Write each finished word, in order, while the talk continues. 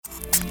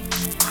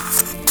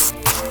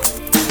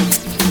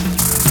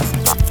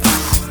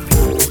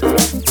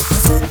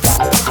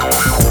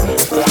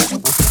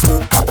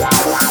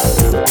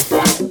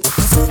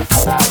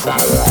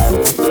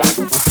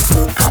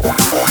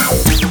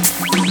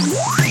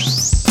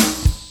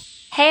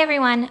Hey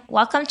everyone,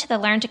 welcome to the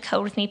Learn to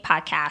Code with Me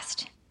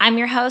podcast. I'm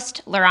your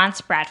host,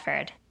 Laurence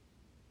Bradford.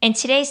 In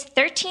today's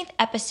 13th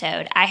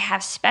episode, I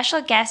have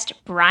special guest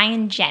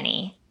Brian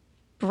Jenney.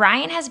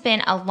 Brian has been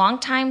a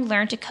longtime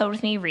Learn to Code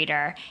with Me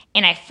reader,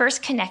 and I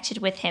first connected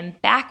with him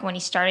back when he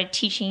started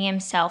teaching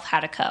himself how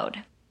to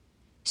code.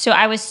 So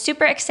I was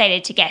super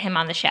excited to get him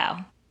on the show.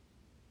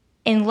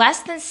 In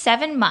less than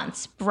 7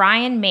 months,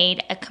 Brian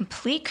made a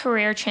complete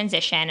career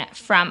transition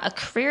from a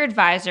career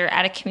advisor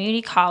at a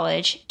community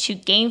college to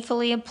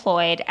gainfully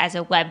employed as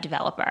a web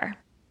developer.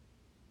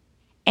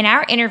 In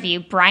our interview,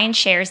 Brian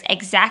shares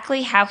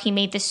exactly how he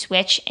made the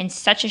switch in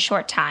such a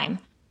short time,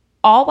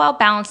 all while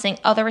balancing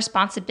other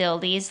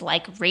responsibilities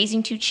like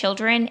raising 2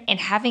 children and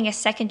having a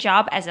second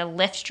job as a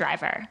Lyft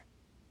driver.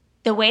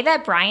 The way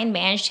that Brian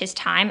managed his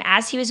time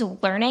as he was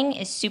learning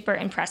is super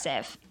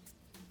impressive.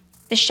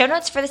 The show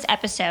notes for this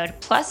episode,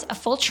 plus a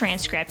full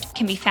transcript,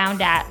 can be found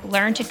at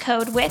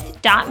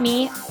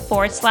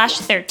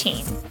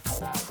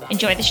learntocodewith.me/13.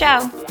 Enjoy the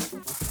show.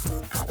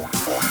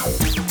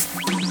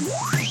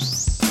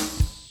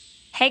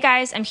 Hey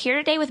guys, I'm here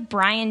today with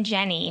Brian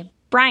Jenney.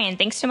 Brian,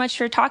 thanks so much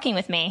for talking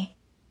with me.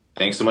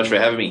 Thanks so much for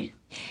having me.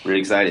 Really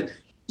excited.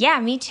 Yeah,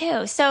 me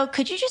too. So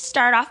could you just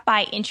start off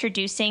by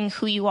introducing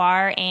who you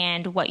are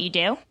and what you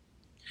do?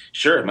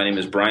 Sure. My name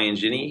is Brian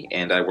Jenney,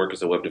 and I work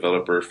as a web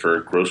developer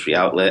for Grocery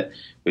Outlet,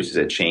 which is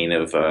a chain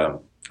of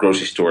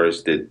grocery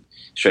stores that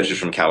stretches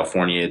from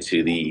California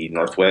to the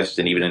Northwest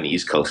and even in the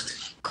East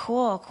Coast.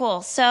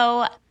 Cool.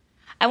 So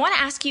I want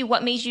to ask you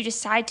what made you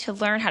decide to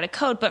learn how to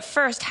code. But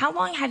first, how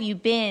long have you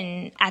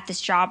been at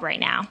this job right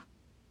now?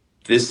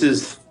 This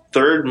is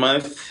 3rd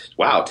month.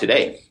 Wow,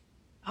 today.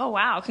 Oh,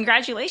 wow.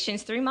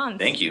 Congratulations. 3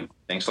 months. Thank you.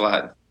 Thanks a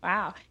lot.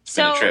 Wow. It's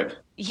been a trip.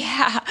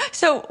 Yeah.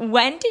 So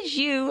when did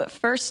you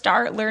first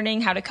start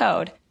learning how to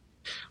code?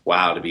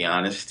 Wow, to be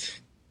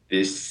honest,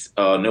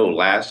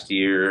 last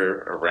year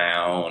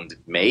around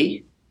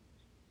May.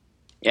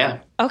 Yeah.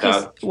 Okay.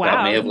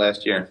 About May of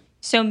last year.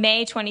 So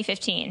May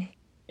 2015.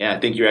 Yeah, I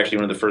think you're actually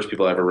one of the first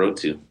people I ever wrote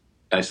to.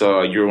 I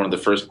saw you were one of the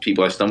first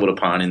people I stumbled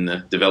upon in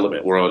the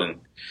development world and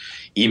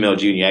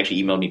emailed you, and you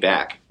actually emailed me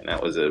back, and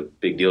that was a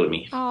big deal to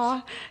me. Oh,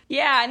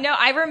 yeah. No,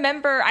 I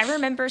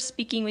remember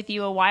speaking with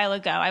you a while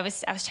ago. I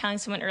was telling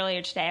someone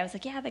earlier today. I was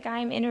like, yeah, the guy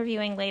I'm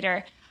interviewing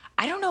later.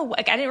 I don't know.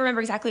 Like, I didn't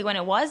remember exactly when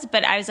it was,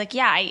 but I was like,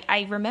 yeah,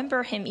 I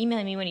remember him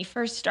emailing me when he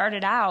first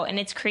started out, and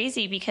it's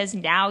crazy because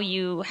now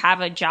you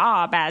have a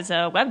job as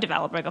a web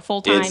developer, like a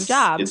full-time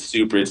job. It's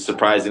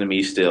surprising to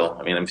me still.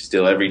 I mean, I'm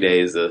still every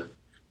day is a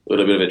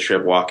little bit of a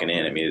trip walking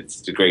in. I mean,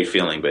 it's a great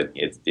feeling, but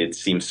it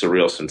seems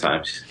surreal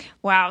sometimes.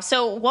 Wow.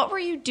 So what were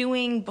you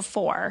doing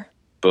before?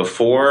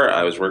 Before,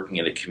 I was working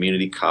at a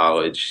community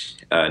college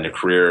in a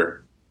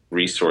career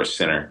resource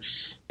center.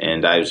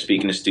 And I was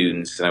speaking to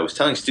students, and I was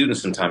telling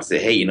students sometimes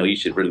that, hey, you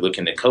should really look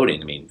into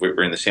coding. I mean,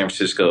 we're in the San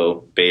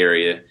Francisco Bay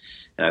Area,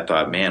 and I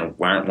thought, man,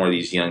 why aren't more of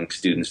these young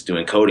students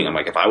doing coding? I'm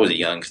like, if I was a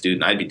young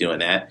student, I'd be doing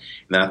that.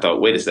 And then I thought,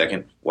 wait a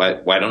second, why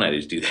don't I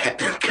just do that?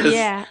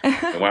 Yeah.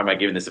 Why am I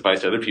giving this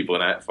advice to other people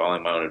and not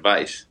following my own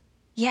advice?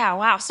 Yeah,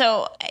 wow.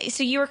 So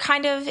you were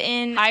kind of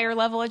in higher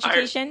level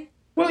education?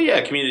 Well,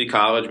 yeah, community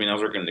college. I mean, I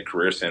was working in the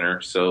career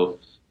center, so it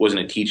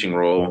wasn't a teaching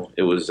role.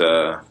 It was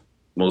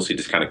mostly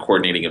just kind of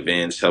coordinating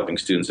events, helping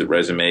students with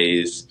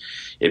resumes,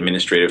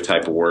 administrative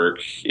type of work.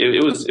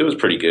 It was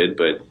pretty good,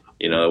 but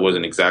it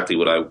wasn't exactly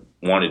what I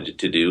wanted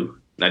to do,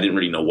 and I didn't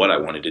really know what I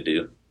wanted to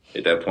do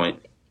at that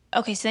point.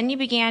 Okay, so then you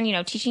began,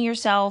 teaching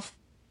yourself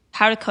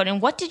how to code. And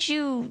what did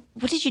you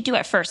do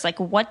at first? Like,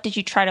 what did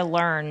you try to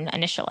learn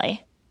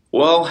initially?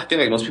 Well, I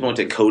think like most people went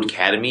to Code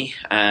Academy.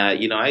 I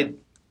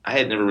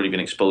had never really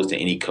been exposed to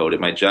any code at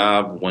my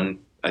job.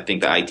 I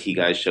think the IT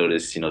guys showed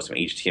us, some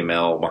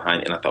HTML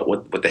behind it, and I thought,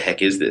 what the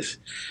heck is this?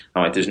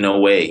 I'm like, there's no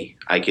way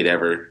I could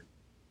ever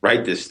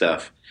write this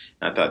stuff.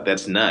 And I thought,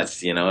 that's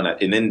nuts, and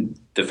then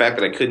the fact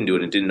that I couldn't do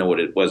it and didn't know what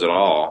it was at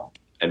all,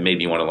 it made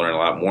me want to learn a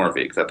lot more of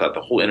it, because I thought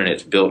the whole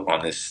internet's built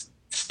on this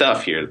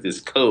stuff here, this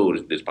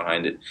code that's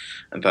behind it.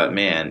 I thought,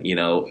 man,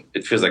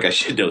 it feels like I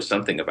should know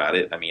something about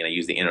it. I mean, I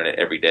use the internet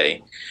every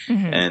day.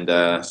 Mm-hmm. And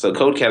so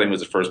Code Academy was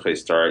the first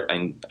place to start.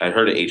 I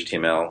heard of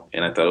HTML,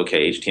 and I thought,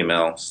 okay,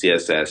 HTML,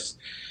 CSS.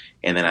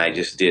 And then I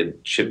just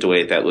chipped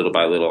away at that little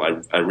by little.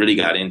 I really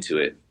got into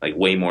it, like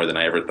way more than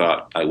I ever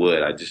thought I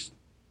would. I just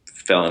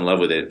fell in love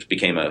with it. It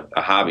became a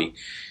hobby.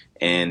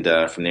 And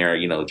from there,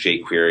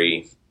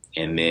 jQuery.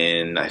 And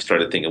then I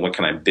started thinking, what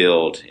can I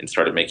build? And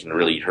started making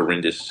really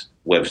horrendous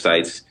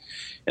websites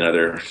and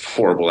other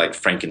horrible, like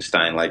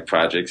Frankenstein-like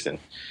projects. And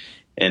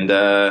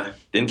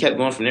then kept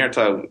going from there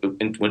until I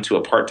went to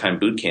a part-time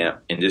boot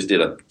camp and just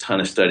did a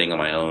ton of studying on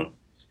my own.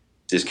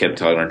 Just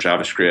kept learning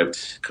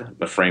JavaScript,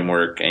 a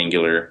framework,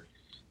 Angular,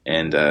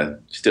 and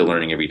still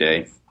learning every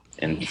day,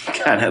 and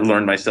kind of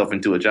learned myself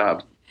into a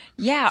job.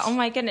 Yeah. Oh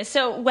my goodness.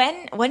 So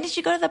when did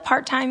you go to the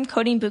part-time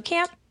coding boot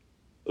camp?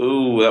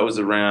 Ooh, that was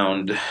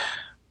around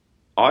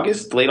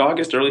late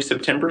August, early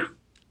September.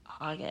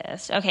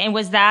 August. Okay. And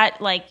was that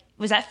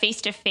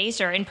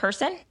face-to-face or in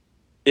person?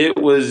 It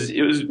was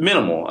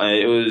minimal.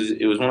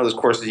 It was one of those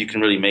courses you can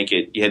really make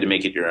it. You had to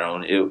make it your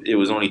own. It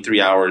was only 3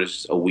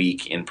 hours a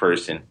week in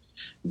person,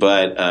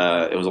 but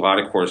it was a lot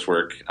of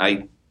coursework.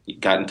 I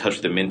got in touch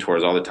with the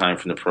mentors all the time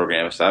from the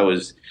program, so I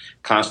was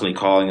constantly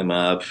calling them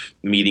up,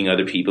 meeting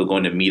other people,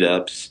 going to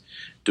meetups,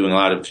 doing a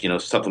lot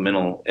of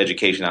supplemental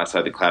education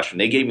outside the classroom.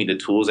 They gave me the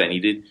tools I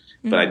needed,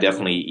 but I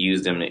definitely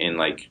used them in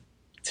like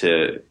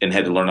to and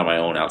had to learn on my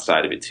own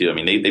outside of it too. I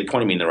mean, they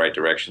pointed me in the right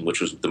direction,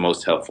 which was the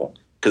most helpful.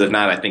 Because if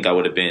not, I think I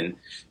would have been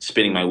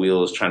spinning my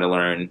wheels trying to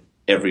learn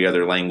every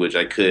other language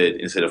I could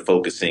instead of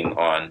focusing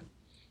on,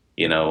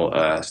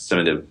 some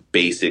of the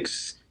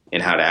basics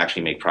and how to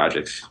actually make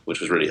projects,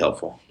 which was really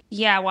helpful.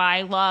 Yeah, well,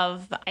 I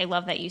love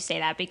that you say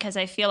that because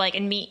I feel like,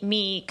 and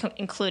me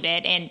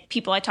included, and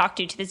people I talk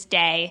to this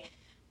day,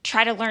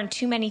 try to learn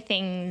too many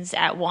things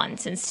at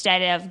once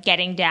instead of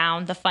getting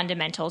down the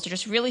fundamentals or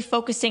just really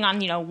focusing on,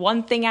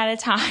 one thing at a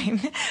time.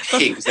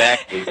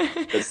 Exactly.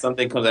 Because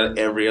something comes out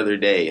every other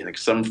day, like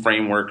some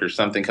framework or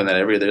something comes out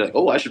every other day. Like,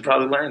 oh, I should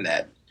probably learn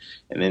that.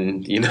 And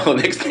then,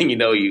 next thing you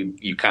know,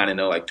 you kind of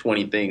know like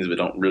 20 things, but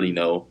don't really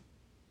know,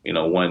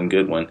 one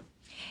good one.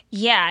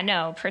 Yeah,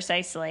 no,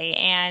 precisely.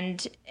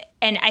 And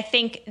I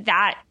think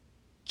that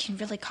can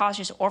really cause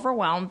just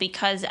overwhelm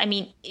because, I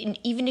mean,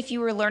 even if you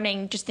were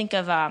learning, just think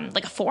of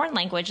like a foreign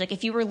language, like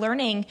if you were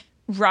learning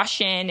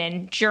Russian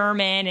and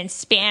German and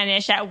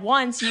Spanish at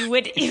once, it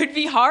would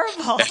be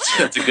horrible.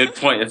 That's a good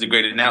point. That's a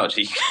great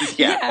analogy.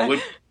 Yeah.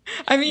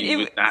 I mean, it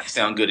would not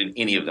sound good in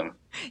any of them.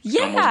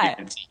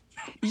 Yeah.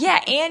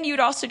 Yeah, and you'd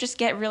also just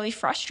get really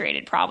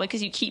frustrated probably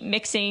because you keep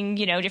mixing,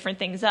 different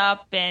things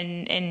up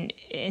and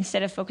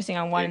instead of focusing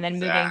on one and then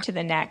moving to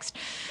the next.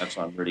 That's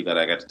why I'm really glad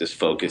I got to just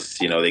focus.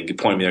 They could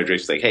point me in their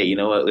direction like, hey, you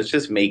know what? Let's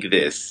just make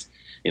this.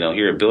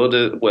 Here, build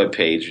a web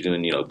page. You're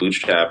doing,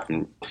 Bootstrap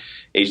and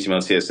HTML,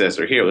 CSS,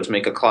 or here, let's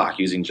make a clock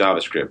using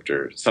JavaScript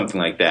or something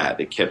like that.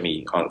 That kept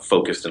me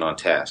focused and on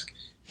task.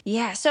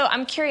 Yeah. So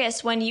I'm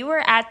curious, when you were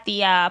at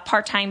the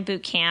part-time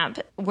boot camp,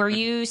 were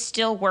you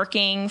still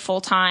working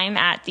full-time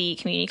at the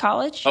community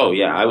college? Oh,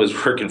 yeah. I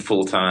was working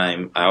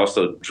full-time. I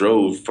also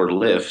drove for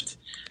Lyft,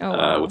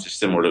 wow. which is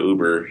similar to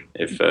Uber.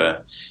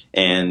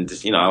 And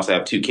I also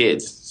have 2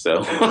 kids.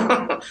 So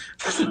I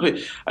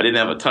didn't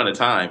have a ton of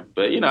time.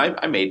 But,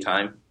 I made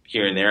time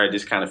here and there. I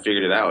just kind of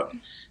figured it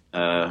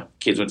out.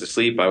 Kids went to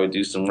sleep. I would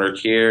do some work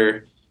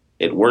here.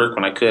 At work,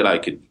 when I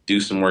could do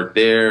some work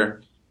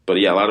there. But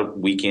yeah, a lot of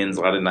weekends,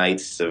 a lot of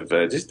nights of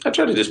I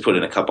try to just put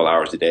in a couple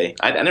hours a day.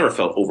 I never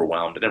felt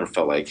overwhelmed. I never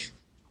felt like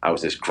I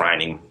was just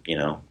grinding,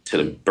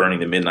 to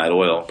burning the midnight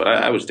oil. But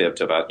I would stay up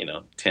to about,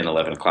 10,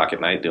 11 o'clock at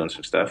night doing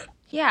some stuff.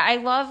 Yeah, I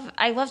love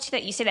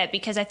that you say that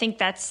because I think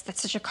that's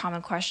such a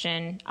common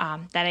question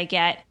that I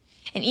get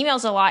in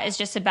emails a lot is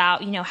just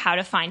about, how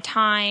to find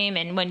time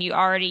and when you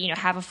already,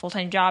 have a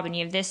full-time job and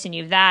you have this and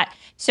you have that.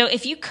 So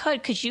if you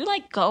could you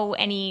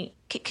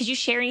could you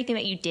share anything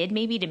that you did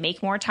maybe to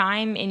make more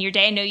time in your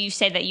day? I know you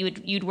said that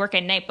you'd work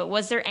at night, but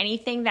was there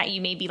anything that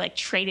you maybe like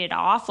traded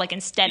off, like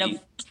instead of?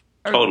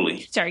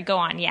 Totally. Sorry, go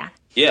on. Yeah.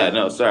 Yeah,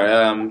 no, sorry.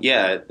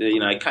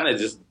 I kind of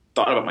just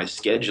thought about my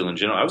schedule in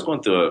general. I was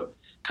going through a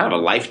kind of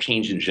a life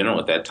change in general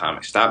at that time.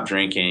 I stopped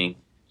drinking,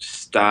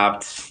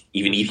 stopped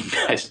even eating.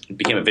 I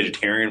became a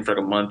vegetarian for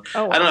like a month.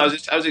 Oh, wow. I don't know.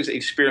 I was just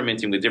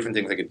experimenting with different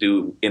things I could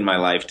do in my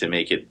life to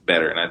make it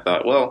better. And I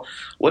thought, well,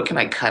 what can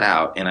I cut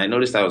out? And I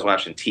noticed I was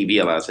watching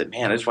TV a lot. I said,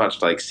 man, I just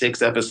watched like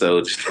 6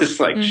 episodes of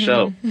this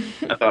show.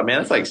 I thought, man,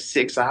 that's like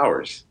 6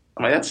 hours.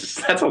 I'm like,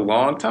 that's a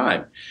long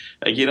time.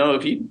 Like,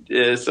 if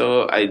you,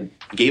 so I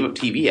gave up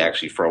TV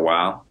actually for a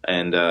while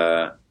and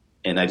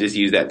I just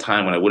used that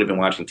time when I would have been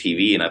watching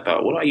TV and I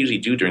thought, what do I usually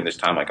do during this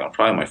time? Like I'm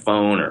probably on my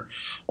phone or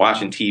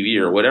watching TV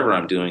or whatever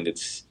I'm doing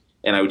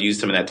and I would use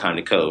some of that time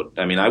to code.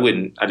 I mean, I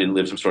didn't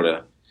live some sort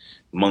of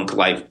monk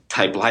life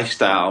type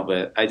lifestyle,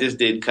 but I just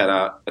did cut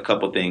out a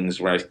couple things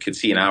where I could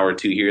see an hour or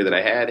 2 here that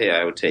I had. Hey,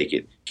 I would take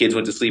it. Kids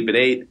went to sleep at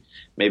 8.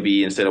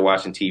 Maybe instead of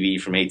watching TV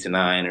from 8 to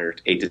 9 or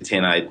 8 to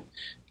 10, I'd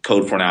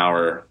code for an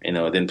hour,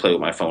 then play with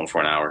my phone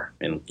for an hour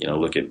and,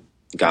 look at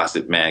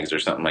gossip mags or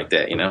something like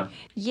that,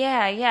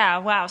 Yeah.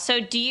 Wow. So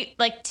do you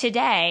like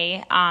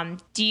today,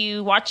 do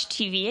you watch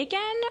TV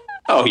again?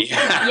 Oh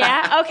yeah.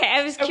 Yeah. Okay.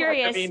 I was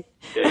curious. I mean,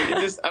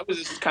 I was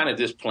just kind of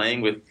just playing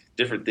with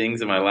different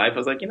things in my life. I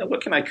was like,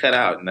 what can I cut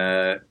out?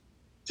 And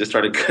just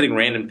started cutting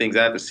random things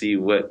out to see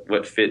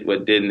what fit,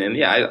 what didn't. And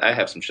yeah, I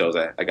have some shows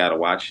I got to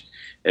watch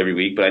every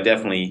week, but I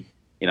definitely,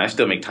 I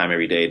still make time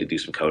every day to do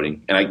some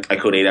coding. And I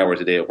code 8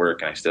 hours a day at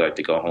work, and I still like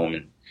to go home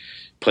and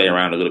play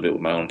around a little bit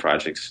with my own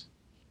projects.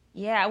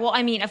 Yeah. Well,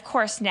 I mean, of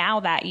course, now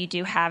that you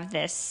do have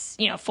this,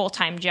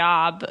 full-time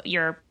job,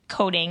 you're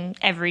coding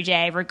every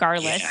day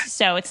regardless. Yeah.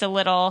 So it's a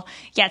little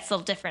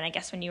different, I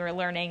guess, when you were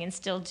learning and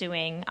still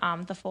doing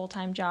the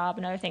full-time job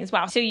and other things.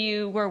 Wow. So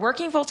you were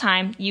working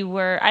full-time. You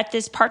were at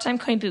this part-time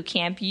coding boot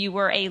camp. You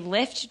were a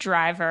Lyft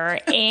driver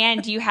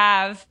and you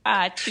have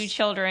 2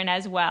 children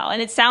as well.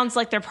 And it sounds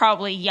like they're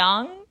probably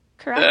young,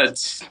 correct?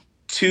 That's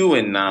 2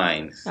 and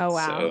 9. Oh,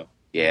 wow. So,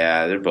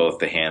 yeah, they're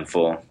both a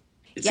handful.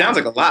 It sounds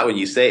like a lot when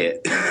you say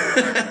it.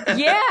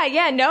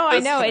 Yeah, no, I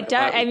know it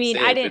does. I mean,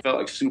 I I didn't. felt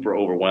like super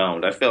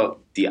overwhelmed. I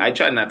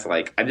tried not to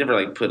I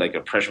never put like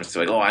a pressure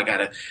to oh, I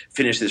gotta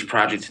finish this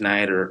project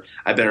tonight, or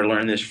I better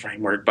learn this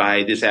framework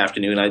by this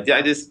afternoon.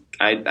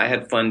 I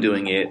had fun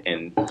doing it,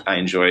 and I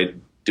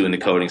enjoyed doing the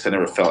coding. So I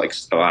never felt like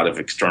a lot of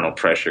external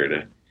pressure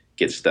to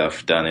get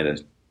stuff done at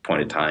a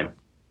point in time.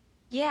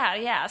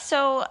 Yeah.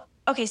 So,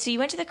 okay, so you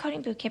went to the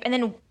coding boot camp, and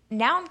then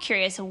now I'm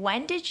curious,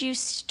 when did you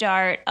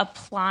start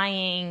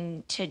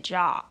applying to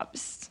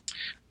jobs?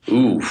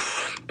 Ooh,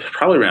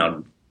 probably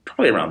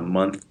around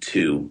month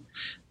 2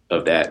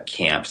 of that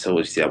camp. So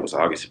that was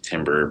August,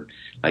 September,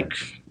 like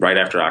right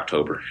after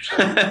October.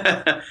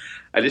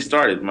 I just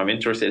started. My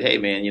mentor said, "Hey,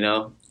 man,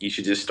 you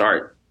should just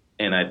start."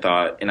 And I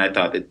thought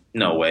that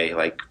no way,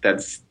 like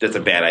that's a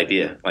bad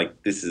idea. Like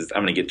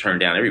I'm going to get turned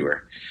down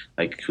everywhere.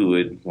 Like who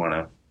would want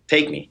to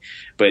take me?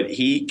 But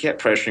he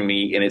kept pressuring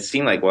me, and it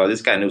seemed like, well,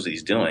 this guy knows what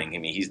he's doing. I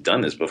mean, he's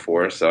done this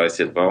before. So I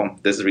said, well,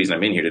 this is the reason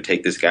I'm in here, to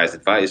take this guy's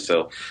advice.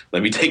 So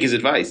let me take his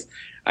advice.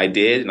 I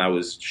did, and I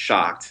was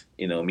shocked,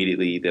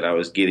 immediately that I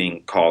was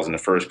getting calls in the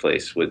first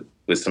place with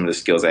some of the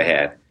skills I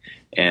had.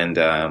 And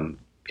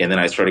then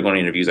I started going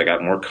to interviews. I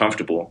got more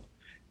comfortable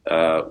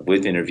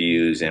with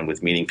interviews and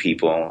with meeting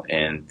people,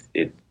 and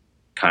it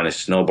kind of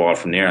snowballed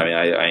from there. I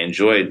mean, I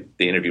enjoyed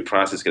the interview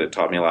process because it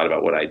taught me a lot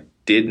about what I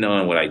did know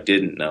and what I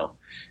didn't know,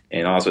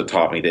 and also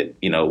taught me that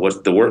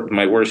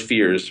my worst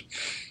fears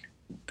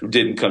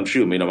didn't come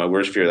true. My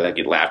worst fear that I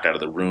get laughed out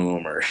of the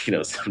room, or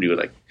somebody would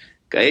like,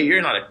 "Hey,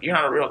 you're not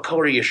a real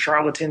coder, you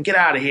charlatan, get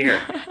out of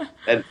here."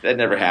 That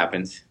never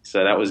happened,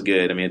 so that was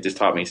good. I mean, it just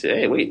taught me, say,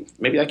 "Hey, wait,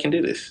 maybe I can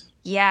do this."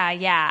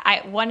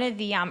 Yeah. One of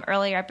the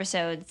earlier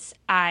episodes,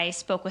 I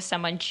spoke with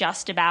someone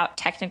just about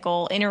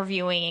technical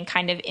interviewing and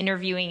kind of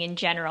interviewing in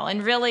general.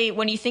 And really,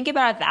 when you think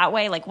about it that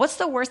way, like, what's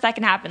the worst that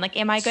can happen? Like,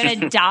 am I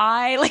going to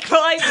die? Like,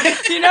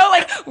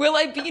 will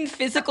I be in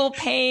physical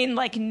pain?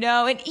 Like,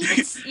 no. And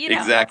even,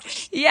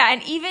 Exactly. Yeah.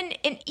 And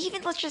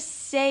even let's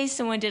just say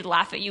someone did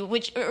laugh at you,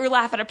 or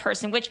laugh at a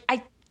person, which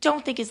I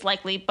don't think is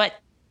likely, but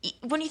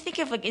when you think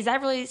of, like, is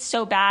that really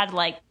so bad?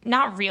 Like,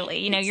 not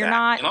really. Exactly. You're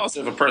not. And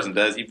also, if a person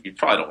does, you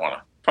probably don't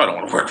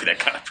want to work with that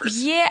kind of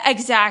person. Yeah,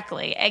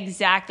 exactly.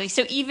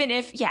 So even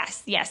if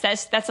yes,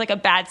 that's like a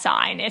bad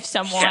sign. If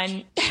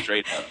someone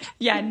straight up,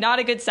 yeah, not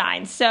a good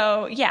sign.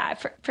 So yeah,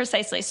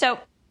 precisely. So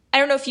I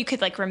don't know if you could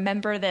like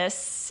remember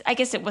this. I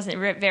guess it wasn't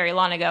very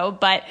long ago,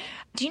 but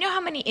do you know how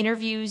many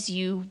interviews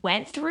you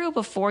went through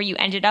before you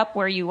ended up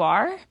where you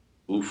are?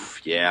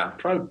 Oof, yeah,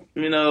 probably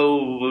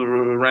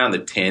around the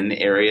 10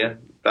 area.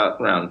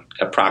 About around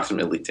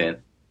approximately 10.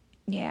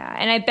 Yeah.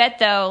 And I bet,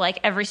 though, like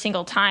every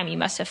single time you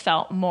must have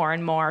felt more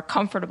and more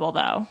comfortable,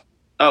 though.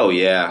 Oh,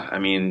 yeah. I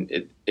mean,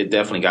 it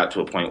definitely got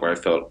to a point where I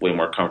felt way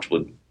more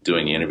comfortable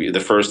doing the interview.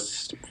 The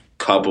first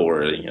couple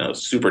were,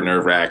 super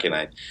nerve-wracking.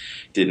 I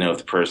didn't know if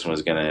the person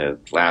was going to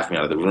laugh me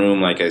out of the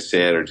room, like I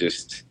said, or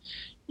just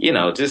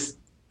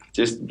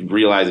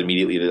realize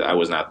immediately that I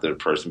was not the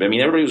person. But I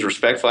mean, everybody was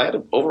respectful. I had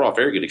an overall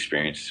very good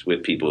experience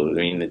with people. I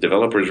mean, the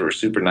developers were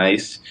super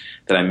nice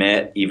that I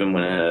met, even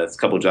when a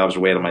couple of jobs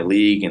were way out of my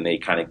league, and they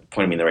kind of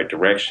pointed me in the right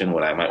direction,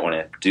 what I might want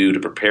to do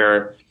to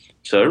prepare.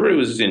 So everybody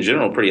was, in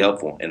general, pretty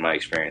helpful in my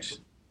experience.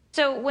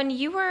 So when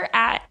you were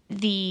at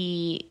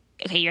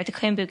you're at the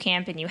Coding Boot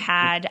Camp, and you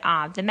had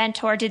the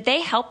mentor, did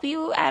they help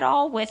you at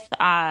all with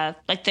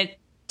like the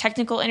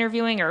technical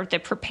interviewing or the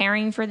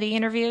preparing for the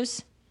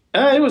interviews?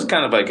 It was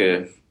kind of like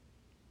a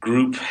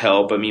group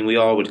help. I mean, we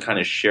all would kind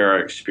of share our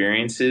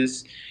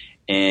experiences,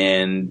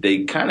 and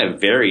they kind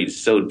of varied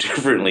so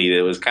differently that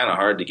it was kind of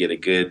hard to get a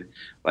good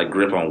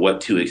grip on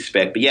what to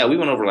expect. But yeah, we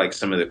went over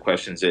some of the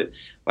questions that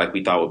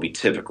we thought would be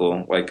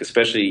typical,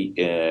 especially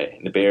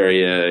in the Bay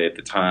Area at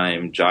the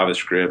time.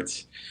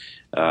 JavaScript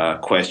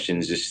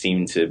questions just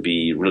seemed to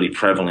be really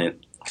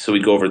prevalent. So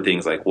we'd go over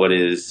things like what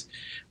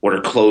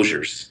are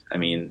closures? I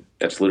mean,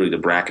 that's literally the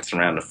brackets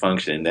around a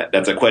function.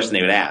 That's a question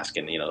they would ask,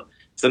 and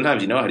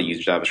sometimes you know how to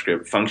use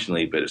JavaScript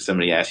functionally, but if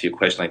somebody asks you a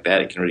question like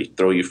that, it can really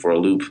throw you for a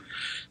loop.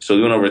 So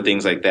we went over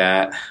things like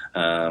that,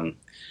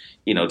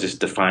 just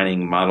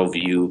defining model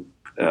view,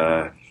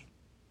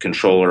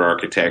 controller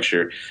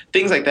architecture,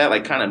 things like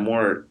that, kind of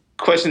more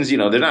questions,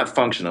 they're not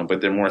functional,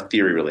 but they're more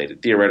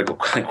theoretical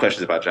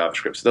questions about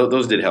JavaScript. So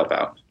those did help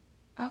out.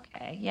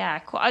 Okay, yeah,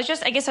 cool. I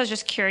guess I was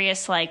just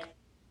curious,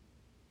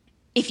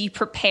 if you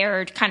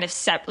prepared kind of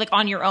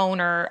on your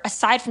own, or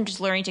aside from just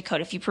learning to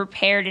code, if you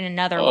prepared in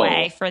another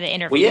way for the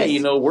interview. Well,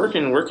 yeah,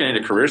 working in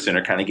a career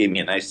center kind of gave me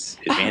a nice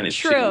advantage.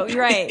 True, too.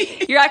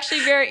 Right. You're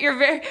actually you're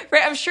very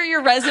right. I'm sure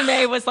your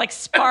resume was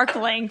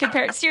sparkling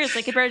compared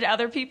to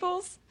other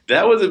people's.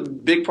 That was a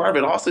big part of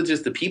it. Also,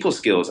 just the people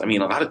skills. I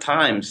mean, a lot of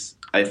times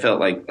I felt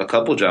like a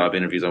couple job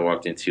interviews I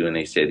walked into, and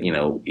they said,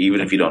 even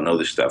if you don't know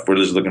this stuff, we're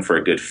just looking for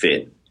a good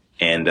fit.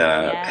 And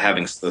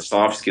having the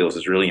soft skills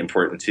is really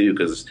important, too,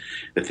 because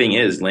the thing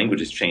is,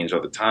 languages change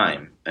all the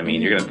time. I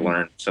mean, you're going to have to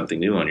learn something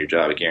new on your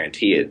job, I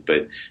guarantee it.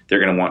 But they're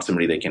going to want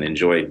somebody they can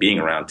enjoy being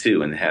around,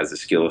 too, and has the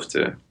skills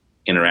to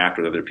interact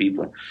with other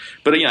people.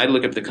 But, I'd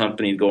look up the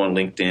company, go on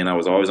LinkedIn. I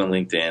was always on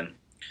LinkedIn,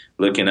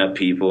 looking up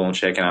people and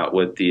checking out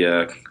what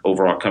the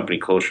overall company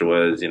culture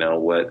was.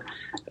 What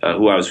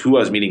who I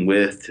was meeting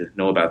with to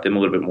know about them a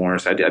little bit more.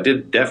 So I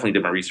definitely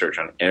did my research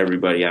on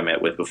everybody I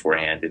met with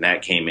beforehand, and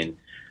that came in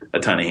a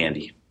ton of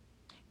handy.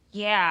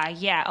 Yeah,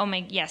 yeah. Oh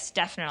my, yes,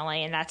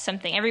 definitely. And that's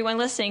something everyone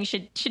listening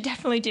should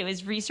definitely do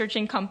is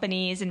researching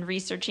companies and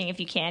researching if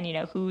you can,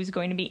 who's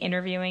going to be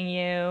interviewing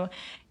you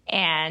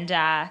and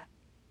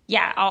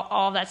yeah,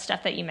 all that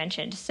stuff that you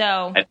mentioned.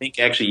 So, I think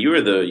actually you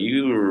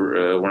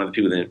were one of the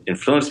people that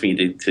influenced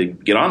me to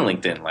get on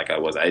LinkedIn like I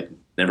was. I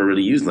never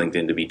really used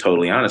LinkedIn, to be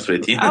totally honest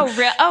with you. oh,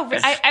 real? Oh,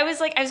 I was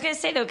like, I was going to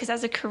say though, because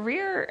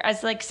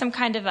as like some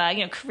kind of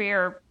a,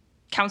 career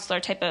counselor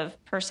type of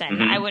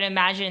person, I Hmm. would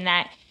imagine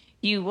that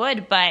you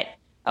would, but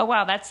oh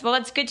wow,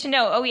 that's good to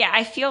know. Oh yeah,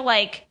 I feel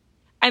like,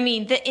 I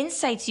mean, the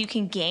insights you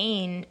can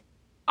gain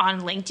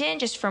on LinkedIn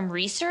just from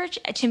research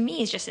to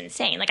me is just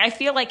insane. Like I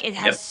feel like it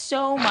has Yep,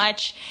 so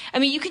much. I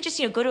mean, you can just,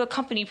 go to a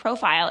company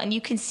profile and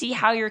you can see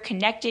how you're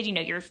connected,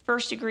 your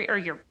first degree or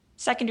your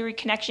secondary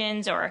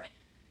connections or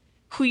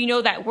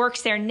who that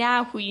works there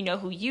now, who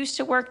used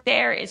to work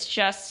there. It's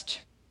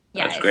just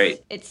yeah, that's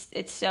great.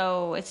 it's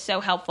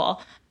so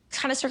helpful.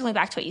 Kind of circling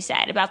back to what you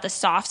said about the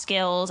soft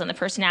skills and the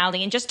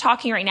personality and just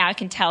talking right now, I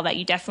can tell that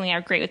you definitely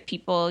are great with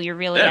people. You're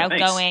really Yeah,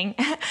 thanks. outgoing.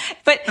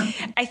 But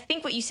I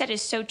think what you said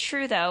is so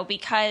true though,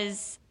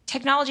 because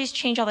technologies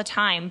change all the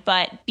time,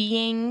 but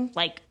being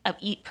like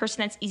a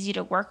person that's easy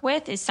to work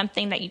with is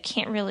something that you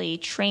can't really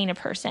train a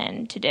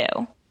person to do.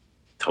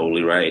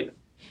 Totally right.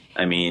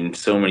 I mean,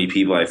 so many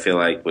people I feel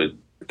like would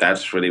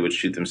that's where they would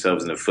shoot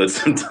themselves in the foot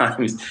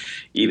sometimes.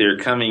 Either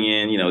coming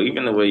in,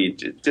 even the way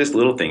just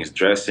little things,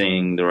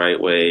 dressing the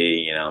right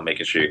way,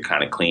 making sure you're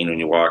kind of clean when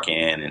you walk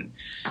in, and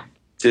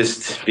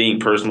just being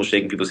personal,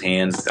 shaking people's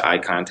hands, eye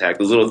contact,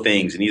 those little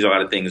things. And these are a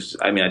lot of things.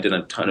 I mean, I did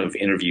a ton of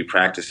interview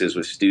practices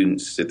with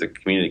students at the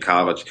community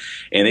college,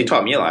 and they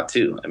taught me a lot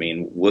too. I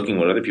mean, looking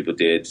what other people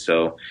did.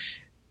 So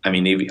I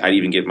mean, maybe I'd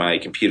even get my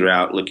computer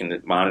out, looking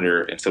at the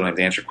monitor, and sometimes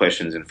answer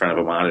questions in front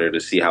of a monitor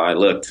to see how I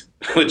looked,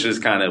 which is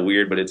kind of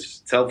weird, but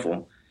it's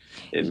helpful.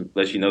 It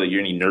lets you know that you're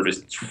any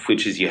nervous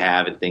twitches you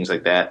have and things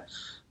like that.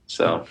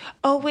 So,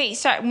 Oh wait,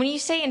 sorry. When you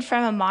say in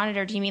front of a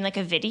monitor, do you mean like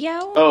a video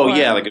oh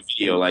yeah, or? like a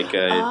video, like you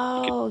could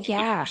Oh look at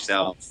yeah.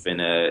 yourself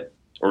and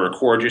or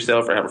record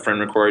yourself, or have a friend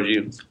record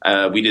you.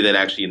 We did that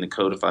actually in the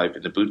Codify,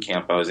 in the boot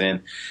camp I was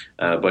in.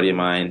 A buddy of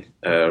mine,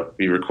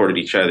 we recorded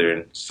each other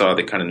and saw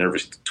the kind of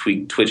nervous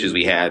twitches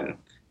we had and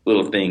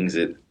little things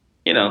that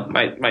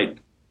might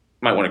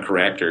want to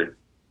correct or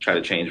try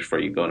to change before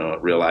you go into a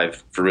real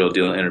life for real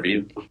deal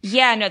interview.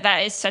 Yeah, no,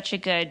 that's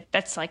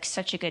like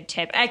such a good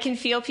tip. I can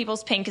feel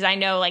people's pain because I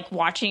know like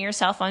watching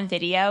yourself on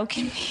video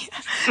can be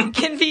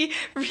can be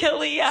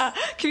really can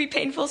be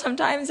painful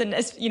sometimes, and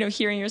as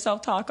hearing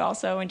yourself talk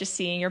also and just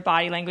seeing your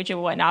body language and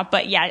whatnot.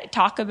 But yeah,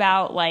 talk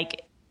about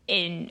like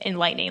in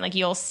enlightening. Like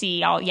you'll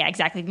see all yeah,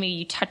 exactly. Maybe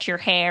you touch your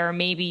hair, or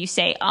maybe you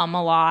say a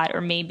lot, or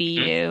maybe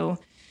you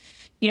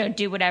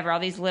do whatever, all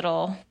these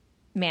little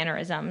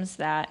mannerisms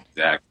that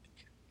Exactly.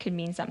 could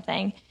mean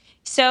something.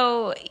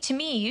 So to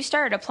me, you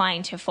started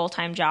applying to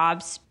full-time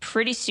jobs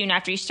pretty soon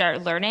after you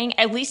started learning,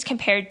 at least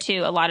compared to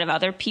a lot of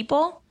other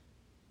people.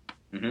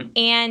 Hmm.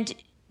 And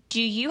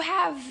do you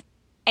have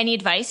any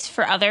advice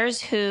for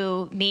others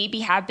who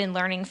maybe have been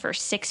learning for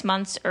 6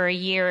 months or a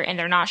year and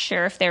they're not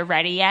sure if they're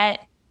ready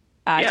yet?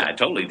 Yeah, I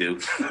totally do.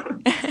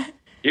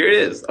 Here it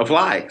is.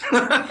 Apply.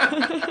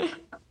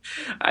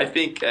 I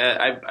think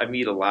I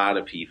meet a lot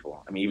of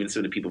people. I mean, even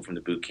some of the people from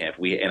the boot camp.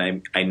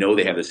 I know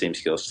they have the same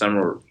skills. Some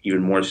are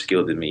even more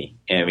skilled than me.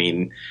 I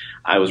mean,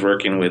 I was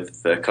working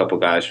with a couple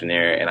guys from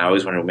there, and I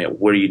always wonder, man,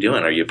 what are you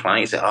doing? Are you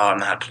applying? He said, "Oh, I'm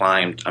not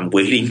applying. I'm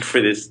waiting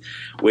for this,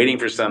 waiting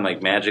for some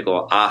like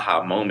magical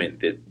aha moment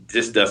that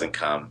just doesn't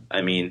come."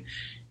 I mean,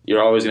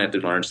 you're always gonna have to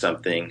learn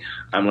something.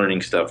 I'm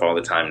learning stuff all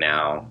the time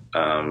now.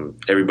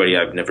 Everybody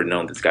I've never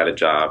known that's got a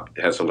job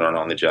has to learn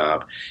on the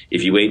job.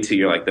 If you wait till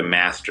you're like the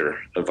master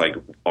of like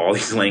all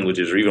these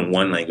languages or even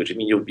one language, I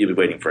mean, you'll be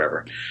waiting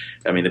forever.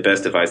 I mean, the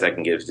best advice I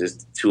can give is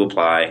just to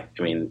apply.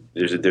 I mean,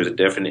 there's a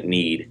definite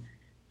need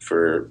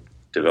for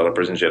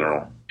developers in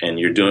general, and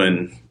you're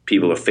doing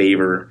people a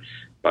favor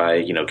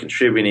by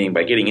contributing,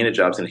 by getting into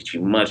jobs, and teach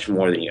you much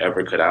more than you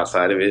ever could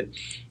outside of it.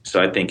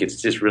 So I think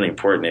it's just really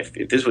important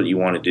if this is what you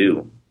want to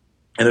do,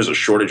 and there's a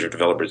shortage of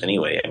developers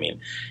anyway. I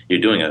mean,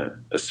 you're doing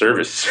a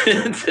service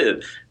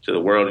to the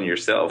world and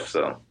yourself.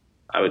 So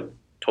I would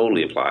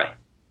totally apply.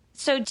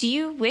 So do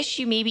you wish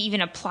you maybe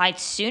even applied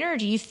sooner, or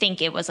do you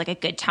think it was like a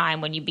good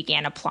time when you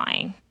began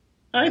applying?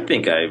 I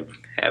think I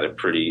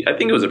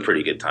think it was a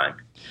pretty good time.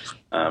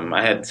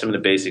 I had some of the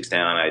basics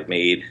down.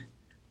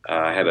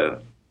 I had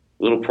a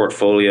little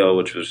portfolio,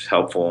 which was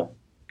helpful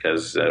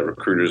because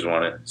recruiters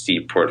want to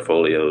see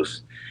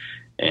portfolios.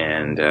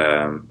 And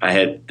I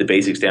had the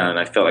basics down, and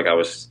I felt like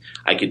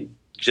I could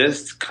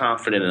just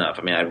confident enough.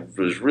 I mean, I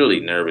was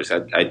really nervous.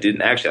 I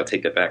didn't actually. I'll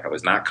take that back. I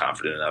was not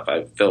confident enough.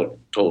 I felt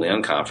totally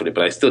unconfident,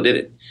 but I still did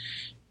it.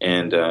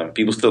 And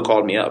people still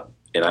called me up,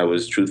 and I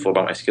was truthful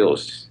about my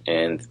skills.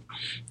 And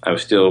I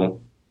was still,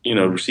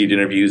 received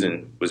interviews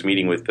and was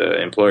meeting with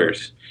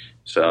employers.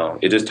 So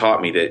it just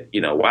taught me that,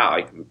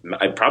 wow,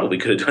 I probably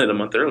could have done it a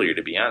month earlier,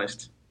 to be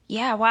honest.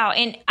 Yeah, wow.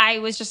 And I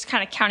was just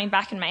kind of counting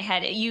back in my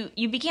head.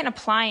 You began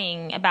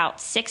applying about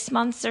 6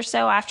 months or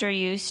so after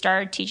you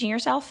started teaching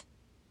yourself?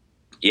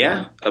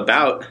 Yeah,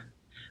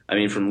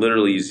 from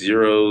literally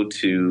zero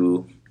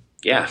to,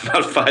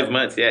 about 5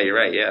 months. Yeah, you're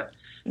right. Yeah.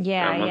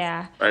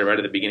 Yeah. Right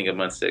at the beginning of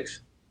month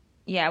 6.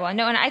 Yeah, well,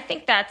 no, and I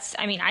think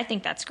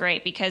that's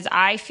great because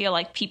I feel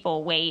like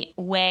people wait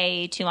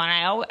way too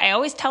long. I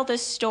always tell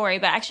this story,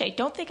 but actually I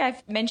don't think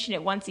I've mentioned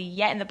it once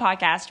yet in the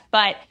podcast,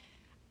 but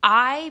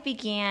I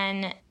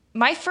began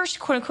my first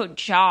quote unquote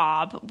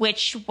job,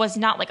 which was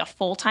not like a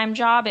full-time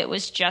job. It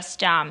was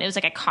just, it was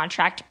like a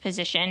contract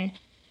position,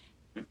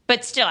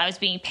 but still I was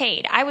being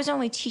paid. I was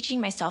only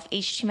teaching myself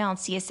HTML and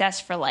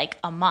CSS for like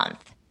a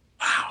month.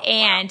 Wow.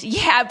 And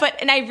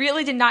I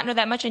really did not know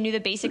that much. I knew the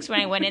basics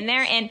when I went in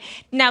there. And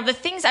now the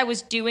things I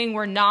was doing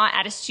were not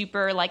at a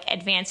super like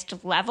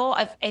advanced level.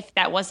 If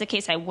that was the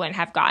case, I wouldn't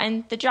have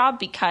gotten the job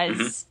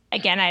because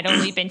again, I'd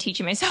only been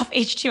teaching myself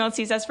HTML and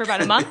CSS for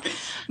about a month,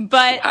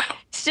 but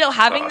still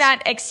having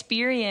that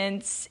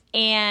experience,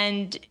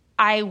 and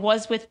I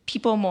was with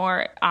people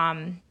more,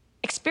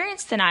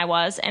 experienced than I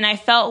was. And I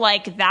felt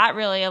like that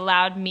really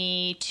allowed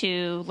me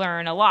to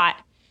learn a lot.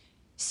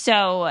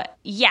 So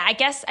yeah, I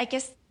guess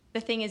the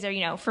thing is,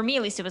 for me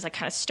at least, it was like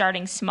kind of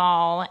starting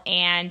small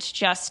and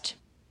just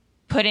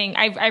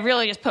I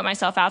really just put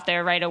myself out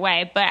there right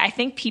away. But I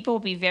think people will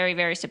be very,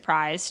 very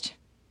surprised.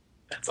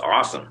 That's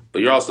awesome.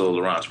 But you're also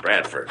Laurence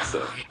Bradford,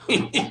 so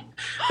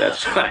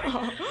that's right.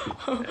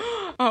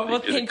 Oh, well,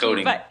 thank coding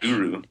you. But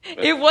guru.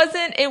 It was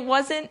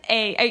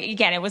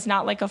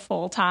not like a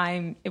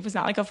full-time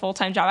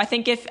job. I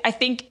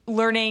think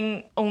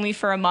learning only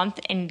for a month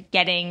and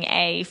getting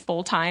a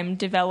full-time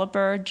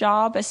developer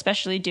job,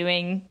 especially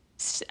doing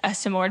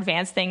some more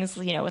advanced things,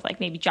 with like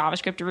maybe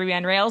JavaScript or Ruby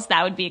on Rails,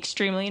 that would be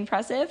extremely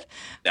impressive.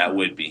 That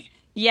would be.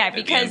 Yeah,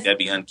 because that'd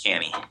be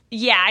uncanny.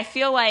 Yeah, I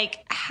feel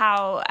like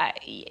how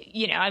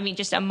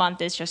just a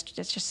month is just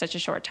such a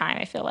short time.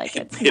 I feel like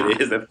it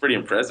is. That's pretty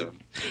impressive.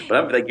 But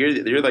I'm like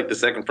you're like the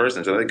second person.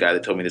 There's another guy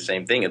that told me the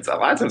same thing. It's a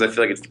lot of times I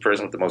feel like it's the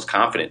person with the most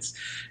confidence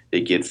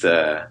that gets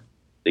the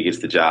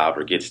job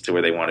or gets to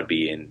where they want to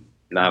be, and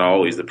not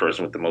always the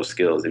person with the most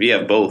skills. If you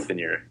have both, then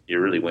you're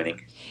really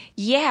winning.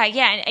 Yeah.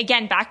 And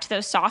again, back to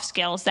those soft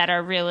skills that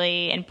are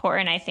really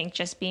important. I think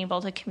just being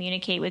able to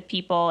communicate with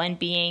people and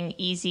being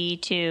easy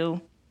to,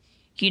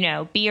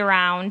 be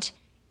around.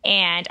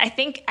 And I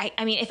think,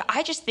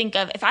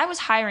 if I was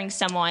hiring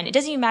someone, it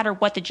doesn't even matter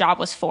what the job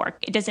was for.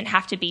 It doesn't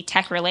have to be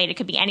tech related. It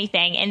could be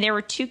anything. And there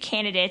were 2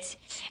 candidates,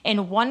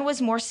 and one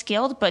was more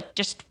skilled, but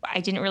just I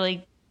didn't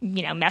really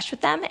mesh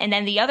with them. And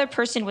then the other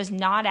person was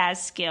not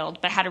as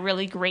skilled, but had a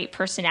really great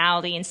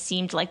personality and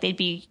seemed like they'd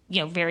be,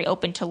 very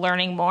open to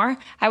learning more.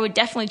 I would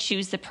definitely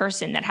choose the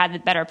person that had the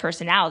better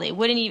personality.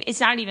 It's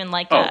not even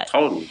like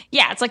totally.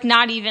 Yeah, it's like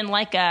not even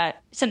like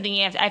something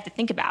I have to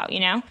think about,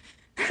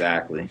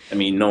 Exactly.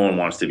 No one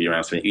wants to be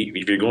around somebody.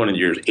 If you're going in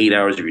your 8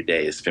 hours of your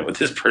day is spent with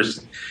this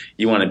person,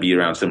 you want to be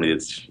around somebody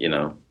that's,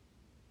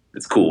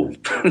 that's cool.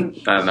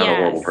 not a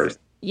horrible person.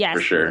 Yes.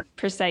 For sure.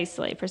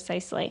 Precisely.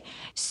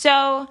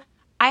 So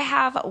I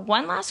have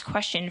one last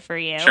question for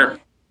you. Sure.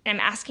 And I'm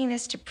asking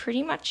this to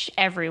pretty much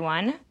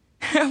everyone.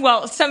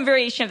 Well, some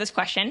variation of this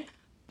question.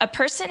 A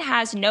person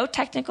has no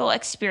technical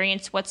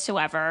experience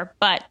whatsoever,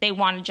 but they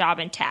want a job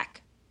in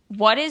tech.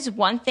 What is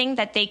one thing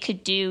that they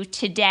could do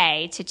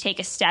today to take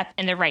a step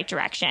in the right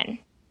direction?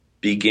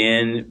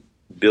 Begin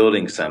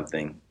building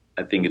something.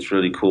 I think it's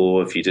really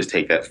cool if you just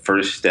take that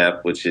first step,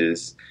 which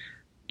is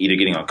either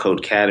getting on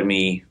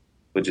Codecademy,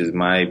 which is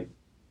my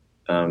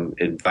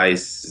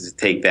advice is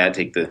take the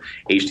HTML,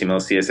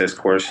 CSS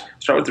course.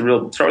 Start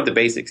with the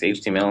basics,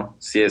 HTML,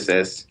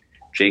 CSS,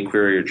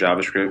 jQuery or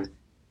JavaScript,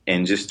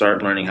 and just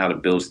start learning how to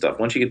build stuff.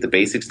 Once you get the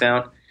basics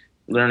down,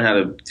 learn how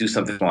to do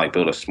something like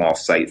build a small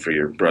site for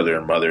your brother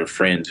and mother,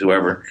 friends,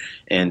 whoever.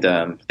 And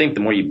I think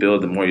the more you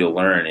build, the more you'll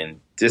learn. And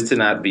just to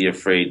not be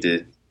afraid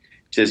to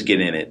just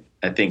get in it.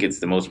 I think it's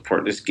the most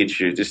important.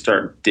 Just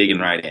start digging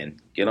right in.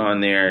 Get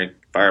on there,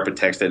 fire up a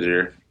text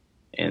editor,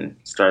 and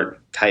start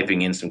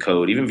typing in some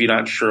code. Even if you're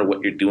not sure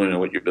what you're doing or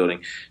what you're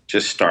building,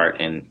 just start,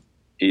 and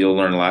you'll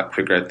learn a lot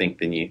quicker, I think,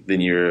 than you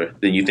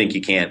think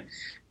you can.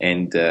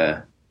 And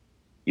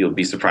you'll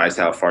be surprised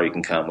how far you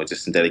can come with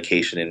just some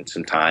dedication and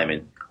some time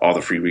and all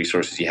the free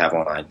resources you have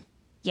online.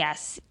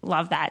 Yes,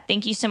 love that.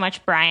 Thank you so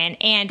much, Brian.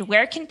 And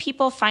where can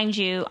people find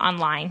you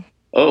online?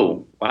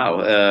 Oh,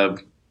 wow.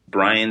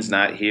 Brian's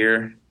Not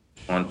Here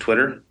on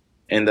Twitter,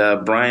 and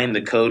Brian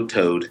the Code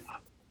Toad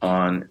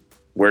on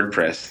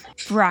WordPress.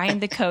 Brian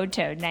the Code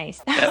Toad.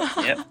 Nice.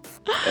 Yep.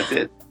 That's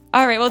it.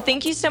 All right. Well,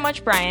 thank you so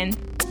much, Brian.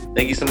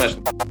 Thank you so much.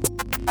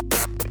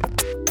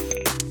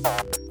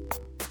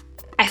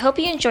 I hope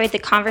you enjoyed the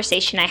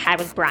conversation I had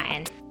with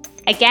Brian.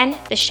 Again,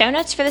 the show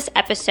notes for this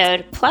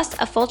episode plus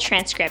a full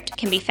transcript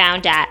can be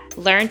found at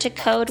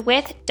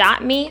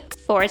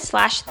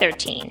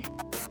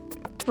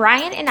learntocodewith.me/13.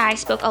 Brian and I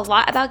spoke a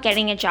lot about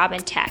getting a job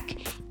in tech,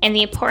 and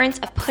the importance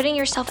of putting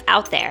yourself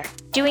out there,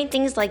 doing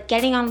things like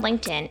getting on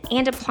LinkedIn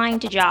and applying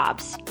to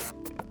jobs.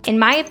 In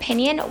my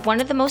opinion,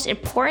 one of the most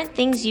important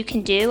things you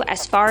can do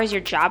as far as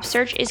your job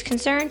search is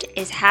concerned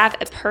is have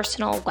a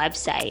personal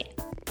website,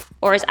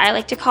 or as I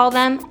like to call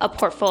them, a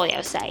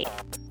portfolio site.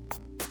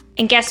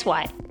 And guess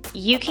what?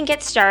 You can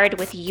get started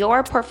with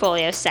your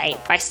portfolio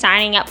site by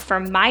signing up for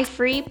my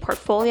free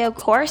portfolio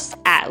course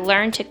at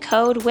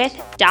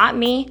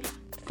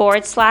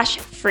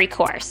learntocodewith.me/free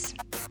course.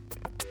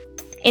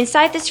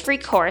 Inside this free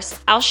course,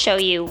 I'll show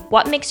you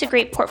what makes a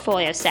great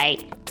portfolio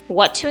site,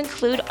 what to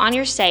include on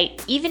your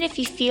site even if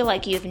you feel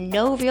like you have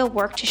no real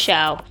work to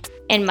show,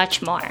 and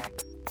much more.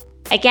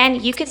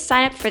 Again, you can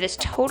sign up for this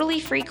totally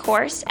free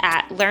course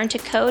at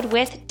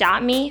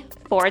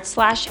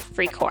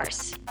learntocodewith.me/free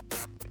course.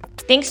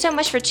 Thanks so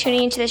much for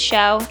tuning into the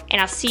show,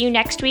 and I'll see you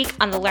next week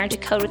on the Learn to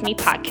Code with Me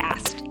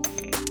podcast.